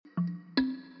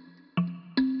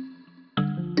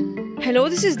Hello,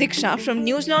 this is Diksha from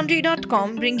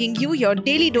newslaundry.com bringing you your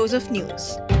daily dose of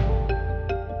news.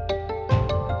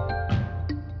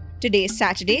 Today is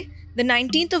Saturday, the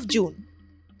 19th of June.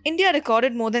 India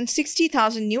recorded more than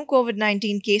 60,000 new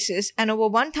COVID-19 cases and over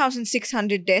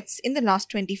 1,600 deaths in the last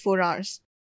 24 hours.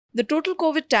 The total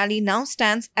COVID tally now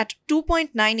stands at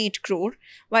 2.98 crore,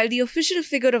 while the official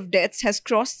figure of deaths has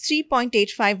crossed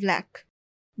 3.85 lakh.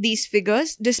 These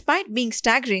figures, despite being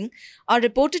staggering, are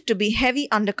reported to be heavy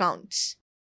undercounts.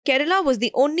 Kerala was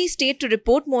the only state to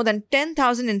report more than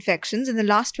 10,000 infections in the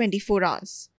last 24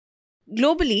 hours.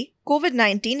 Globally,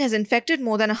 COVID-19 has infected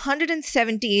more than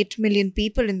 178 million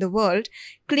people in the world,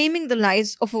 claiming the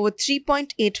lives of over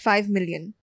 3.85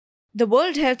 million. The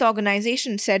World Health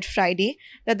Organization said Friday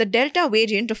that the Delta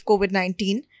variant of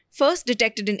COVID-19, first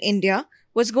detected in India,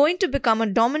 was going to become a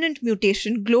dominant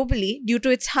mutation globally due to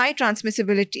its high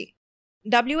transmissibility.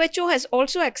 WHO has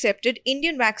also accepted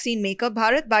Indian vaccine maker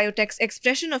Bharat Biotech's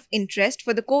expression of interest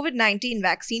for the COVID-19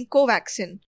 vaccine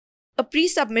Covaxin. A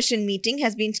pre-submission meeting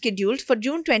has been scheduled for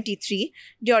June 23,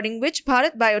 during which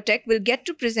Bharat Biotech will get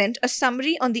to present a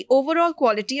summary on the overall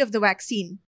quality of the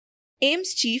vaccine.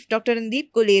 AIIMS chief Dr.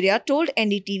 Randeep Guleria told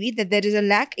NDTV that there is a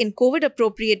lack in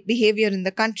COVID-appropriate behavior in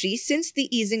the country since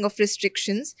the easing of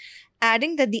restrictions,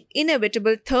 adding that the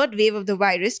inevitable third wave of the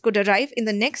virus could arrive in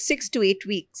the next 6 to 8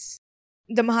 weeks.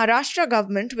 The Maharashtra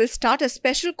government will start a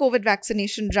special COVID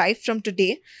vaccination drive from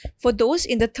today for those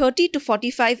in the 30 to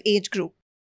 45 age group.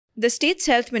 The state's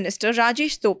health minister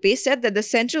Rajesh Tope said that the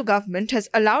central government has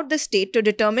allowed the state to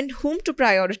determine whom to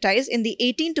prioritize in the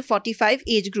 18 to 45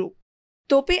 age group.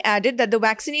 Tope added that the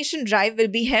vaccination drive will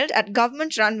be held at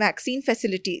government-run vaccine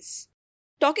facilities.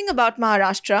 Talking about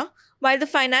Maharashtra, while the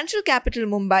financial capital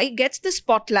Mumbai gets the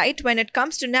spotlight when it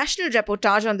comes to national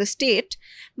reportage on the state,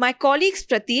 my colleagues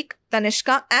Pratik,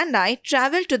 Tanishka and I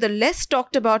travelled to the less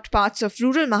talked about parts of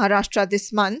rural Maharashtra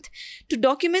this month to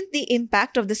document the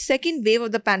impact of the second wave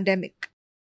of the pandemic.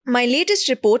 My latest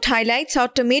report highlights how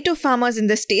tomato farmers in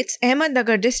the state's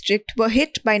Ahmednagar district were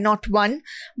hit by not one,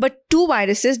 but two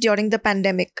viruses during the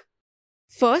pandemic.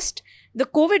 First, the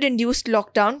COVID-induced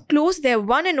lockdown closed their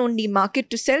one and only market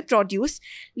to sell produce,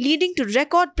 leading to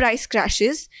record price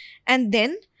crashes, and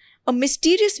then a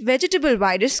mysterious vegetable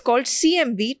virus called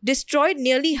CMV destroyed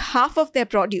nearly half of their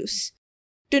produce.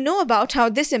 To know about how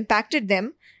this impacted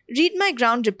them, read my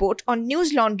ground report on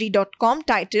newslaundry.com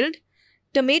titled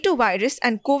Tomato Virus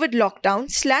and COVID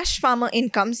Lockdown / Farmer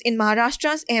Incomes in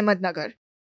Maharashtra's Ahmednagar.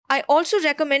 I also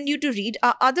recommend you to read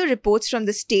our other reports from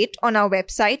the state on our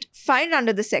website, filed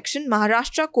under the section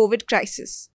Maharashtra COVID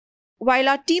Crisis. While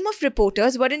our team of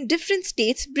reporters were in different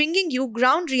states bringing you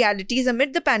ground realities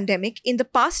amid the pandemic in the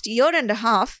past year and a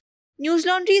half, News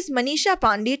Laundry's Manisha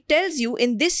Pandey tells you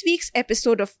in this week's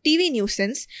episode of TV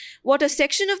Nuisance what a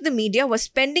section of the media was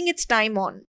spending its time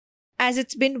on. As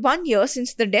it's been 1 year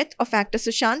since the death of actor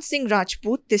Sushant Singh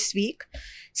Rajput this week,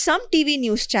 some TV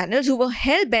news channels who were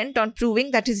hell-bent on proving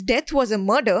that his death was a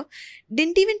murder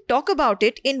didn't even talk about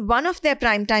it in one of their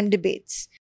primetime debates.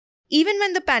 Even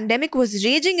when the pandemic was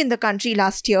raging in the country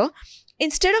last year,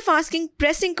 instead of asking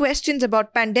pressing questions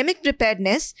about pandemic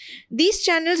preparedness, these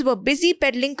channels were busy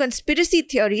peddling conspiracy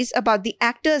theories about the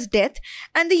actor's death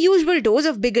and the usual dose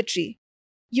of bigotry.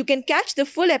 You can catch the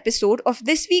full episode of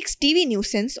this week's TV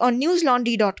Nuisance on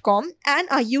newslaundry.com and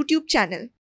our YouTube channel.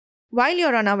 While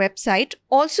you're on our website,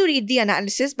 also read the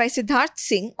analysis by Siddharth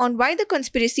Singh on why the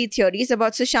conspiracy theories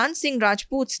about Sushant Singh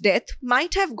Rajput's death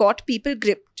might have got people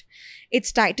gripped.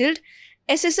 It's titled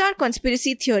SSR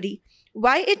Conspiracy Theory,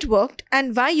 Why It Worked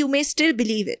and Why You May Still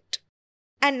Believe It.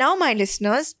 And now, my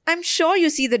listeners, I'm sure you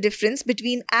see the difference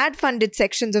between ad-funded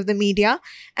sections of the media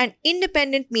and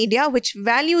independent media which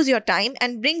values your time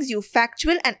and brings you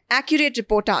factual and accurate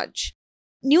reportage.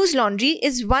 News Laundry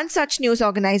is one such news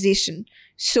organization.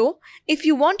 So, if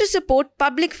you want to support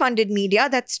public-funded media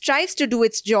that strives to do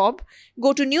its job,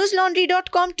 go to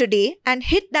newslaundry.com today and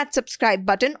hit that subscribe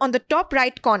button on the top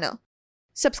right corner.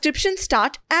 Subscriptions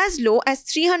start as low as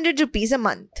 300 rupees a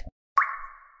month.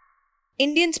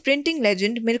 Indian sprinting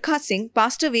legend Milkha Singh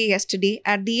passed away yesterday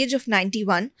at the age of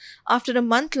 91 after a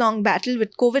month-long battle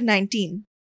with COVID-19.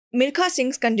 Milkha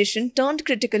Singh's condition turned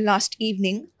critical last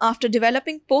evening after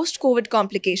developing post-COVID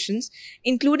complications,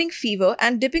 including fever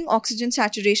and dipping oxygen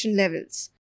saturation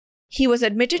levels. He was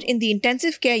admitted in the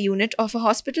intensive care unit of a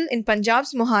hospital in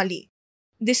Punjab's Mohali.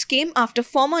 This came after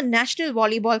former national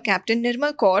volleyball captain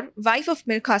Nirmal Kaur, wife of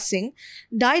Milkha Singh,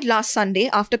 died last Sunday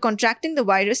after contracting the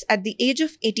virus at the age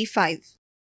of 85.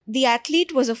 The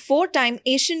athlete was a 4-time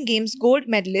Asian Games gold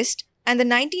medalist and the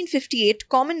 1958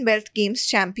 Commonwealth Games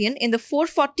champion in the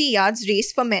 440 yards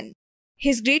race for men.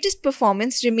 His greatest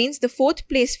performance remains the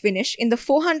fourth-place finish in the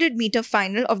 400-meter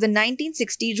final of the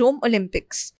 1960 Rome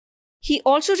Olympics. He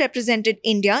also represented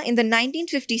India in the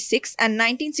 1956 and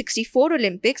 1964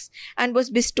 Olympics and was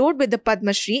bestowed with the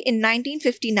Padma Shri in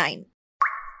 1959.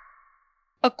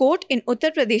 A court in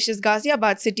Uttar Pradesh's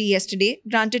Ghaziabad city yesterday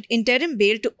granted interim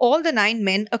bail to all the 9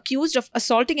 men accused of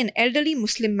assaulting an elderly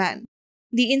Muslim man.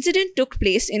 The incident took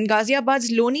place in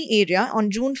Ghaziabad's Loni area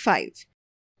on June 5.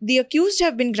 The accused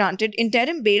have been granted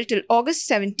interim bail till August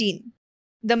 17.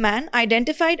 The man,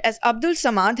 identified as Abdul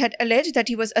Samad, had alleged that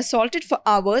he was assaulted for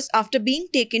hours after being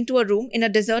taken to a room in a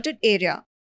deserted area.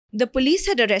 The police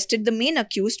had arrested the main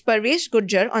accused, Parvesh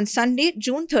Gujjar, on Sunday,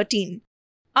 June 13.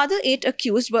 Other 8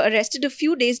 accused were arrested a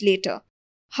few days later.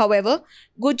 However,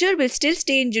 Gujjar will still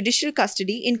stay in judicial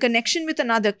custody in connection with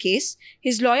another case,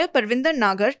 his lawyer Parvinder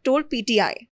Nagar told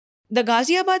PTI. The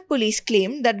Ghaziabad police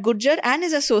claimed that Gujjar and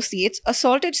his associates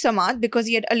assaulted Samad because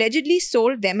he had allegedly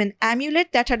sold them an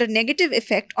amulet that had a negative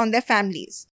effect on their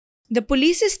families. The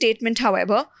police's statement,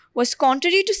 however, was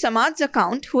contrary to Samad's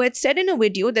account, who had said in a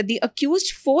video that the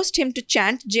accused forced him to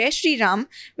chant Jai Shri Ram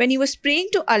when he was praying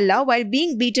to Allah while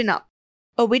being beaten up.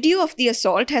 A video of the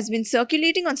assault has been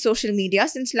circulating on social media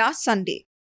since last Sunday.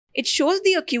 It shows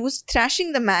the accused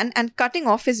thrashing the man and cutting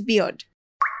off his beard.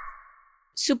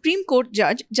 Supreme Court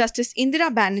Judge Justice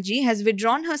Indira Banerjee has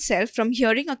withdrawn herself from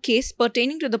hearing a case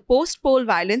pertaining to the post-poll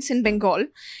violence in Bengal,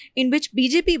 in which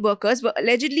BJP workers were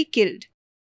allegedly killed.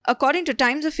 According to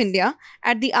Times of India,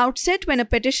 at the outset when a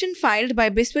petition filed by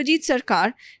Biswajit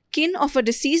Sarkar, kin of a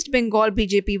deceased Bengal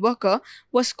BJP worker,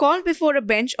 was called before a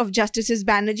bench of Justices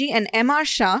Banerjee and M.R.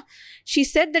 Shah, she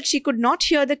said that she could not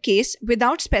hear the case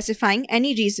without specifying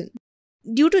any reason.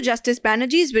 Due to Justice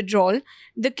Banerjee's withdrawal,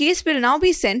 the case will now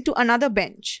be sent to another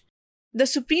bench. The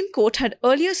Supreme Court had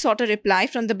earlier sought a reply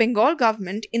from the Bengal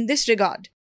government in this regard.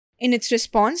 In its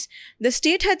response, the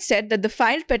state had said that the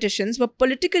filed petitions were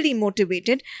politically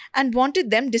motivated and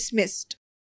wanted them dismissed.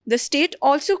 The state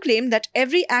also claimed that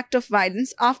every act of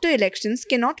violence after elections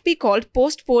cannot be called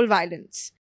post-poll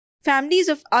violence. Families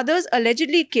of others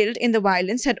allegedly killed in the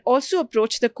violence had also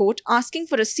approached the court asking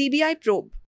for a CBI probe.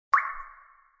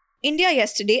 India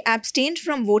yesterday abstained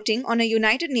from voting on a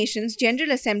United Nations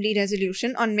General Assembly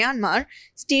resolution on Myanmar,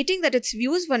 stating that its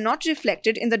views were not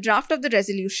reflected in the draft of the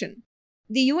resolution.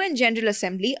 The UN General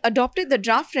Assembly adopted the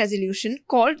draft resolution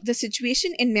called The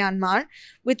Situation in Myanmar,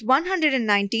 with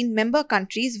 119 member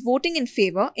countries voting in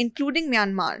favour, including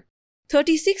Myanmar.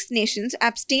 36 nations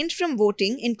abstained from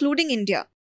voting, including India.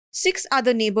 6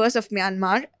 other neighbours of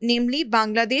Myanmar, namely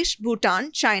Bangladesh,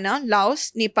 Bhutan, China,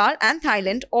 Laos, Nepal and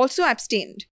Thailand, also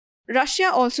abstained.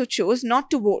 Russia also chose not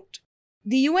to vote.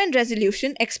 The UN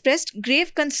resolution expressed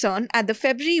grave concern at the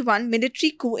February 1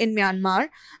 military coup in Myanmar,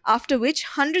 after which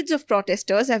hundreds of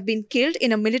protesters have been killed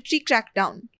in a military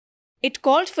crackdown. It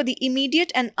called for the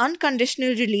immediate and unconditional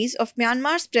release of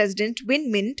Myanmar's President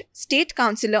Win Myint, State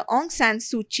Councillor Aung San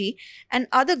Suu Kyi, and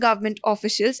other government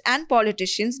officials and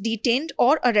politicians detained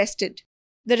or arrested.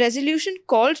 The resolution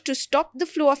called to stop the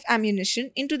flow of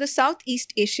ammunition into the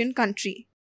Southeast Asian country.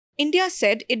 India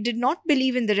said it did not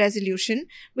believe in the resolution,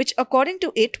 which according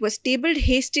to it was tabled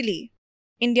hastily.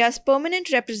 India's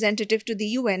permanent representative to the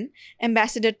UN,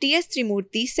 Ambassador T.S.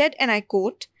 Trimurti, said, and I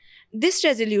quote, "This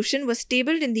resolution was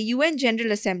tabled in the UN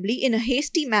General Assembly in a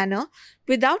hasty manner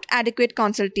without adequate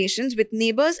consultations with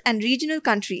neighbours and regional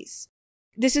countries.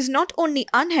 This is not only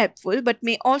unhelpful but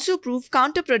may also prove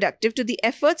counterproductive to the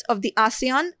efforts of the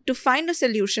ASEAN to find a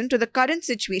solution to the current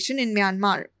situation in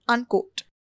Myanmar." Unquote.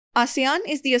 ASEAN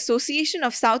is the Association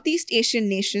of Southeast Asian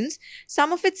Nations.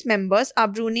 Some of its members are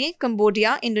Brunei,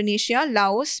 Cambodia, Indonesia,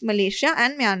 Laos, Malaysia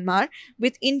and Myanmar,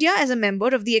 with India as a member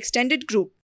of the extended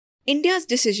group. India's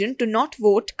decision to not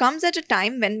vote comes at a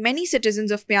time when many citizens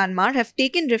of Myanmar have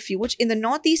taken refuge in the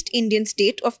northeast Indian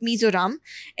state of Mizoram,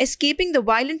 escaping the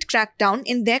violent crackdown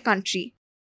in their country.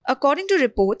 According to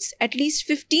reports, at least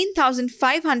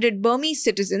 15,500 Burmese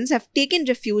citizens have taken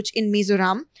refuge in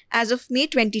Mizoram as of May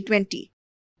 2020.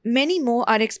 Many more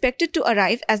are expected to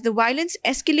arrive as the violence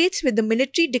escalates, with the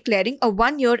military declaring a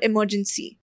one-year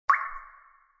emergency.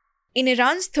 In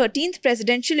Iran's 13th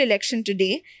presidential election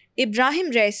today,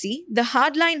 Ibrahim Raisi, the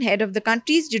hardline head of the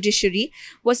country's judiciary,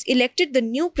 was elected the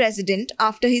new president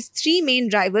after his 3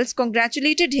 main rivals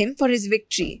congratulated him for his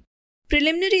victory.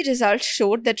 Preliminary results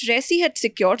showed that Raisi had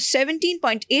secured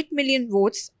 17.8 million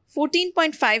votes,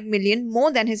 14.5 million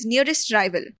more than his nearest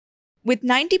rival. With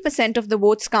 90% of the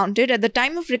votes counted at the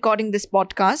time of recording this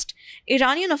podcast,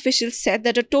 Iranian officials said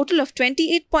that a total of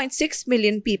 28.6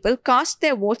 million people cast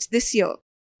their votes this year.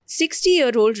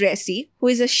 60-year-old Raisi, who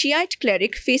is a Shiite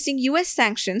cleric facing US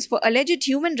sanctions for alleged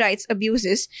human rights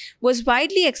abuses, was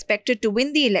widely expected to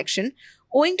win the election,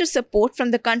 owing to support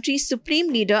from the country's supreme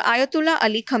leader Ayatollah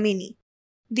Ali Khamenei.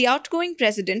 The outgoing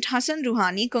president Hassan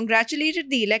Rouhani congratulated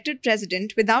the elected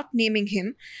president without naming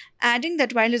him, adding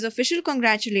that while his official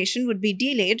congratulation would be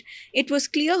delayed, it was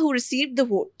clear who received the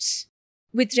votes.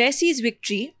 With Raisi's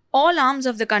victory, all arms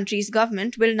of the country's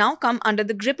government will now come under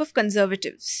the grip of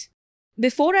conservatives.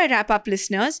 Before I wrap up,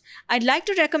 listeners, I'd like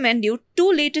to recommend you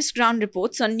two latest ground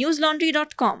reports on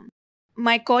newslaundry.com.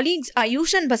 My colleagues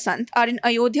Ayush and Basant are in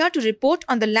Ayodhya to report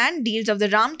on the land deals of the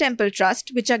Ram Temple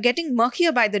Trust, which are getting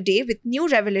murkier by the day with new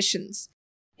revelations.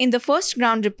 In the first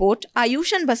ground report,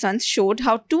 Ayush and Basant showed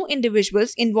how two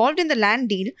individuals involved in the land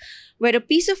deal, where a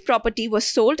piece of property was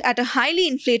sold at a highly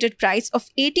inflated price of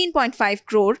 18.5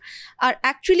 crore, are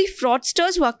actually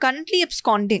fraudsters who are currently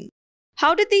absconding.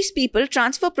 How did these people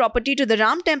transfer property to the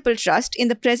Ram Temple Trust in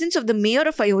the presence of the mayor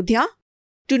of Ayodhya?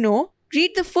 To know,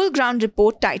 read the full ground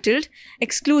report titled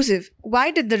Exclusive: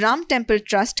 Why Did the Ram Temple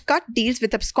Trust Cut Deals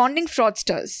with Absconding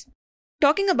Fraudsters?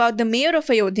 Talking about the mayor of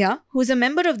Ayodhya, who is a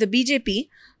member of the BJP,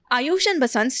 Ayush and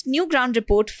Basant's new ground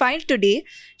report filed today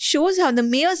shows how the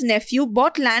mayor's nephew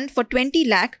bought land for 20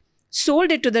 lakh,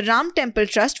 sold it to the Ram Temple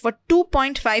Trust for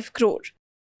 2.5 crore.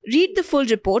 Read the full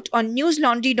report on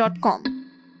newslaundry.com.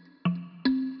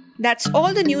 That's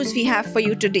all the news we have for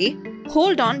you today.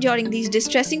 Hold on during these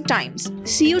distressing times.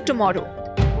 See you tomorrow.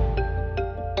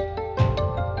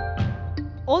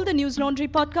 All the News Laundry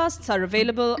podcasts are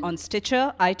available on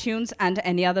Stitcher, iTunes, and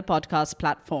any other podcast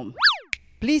platform.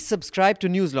 Please subscribe to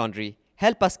News Laundry.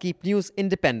 Help us keep news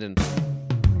independent.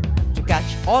 To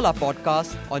catch all our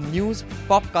podcasts on news,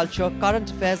 pop culture, current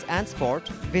affairs, and sport,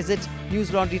 visit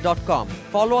newslaundry.com.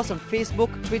 Follow us on Facebook,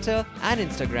 Twitter, and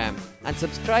Instagram, and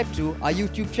subscribe to our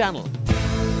YouTube channel.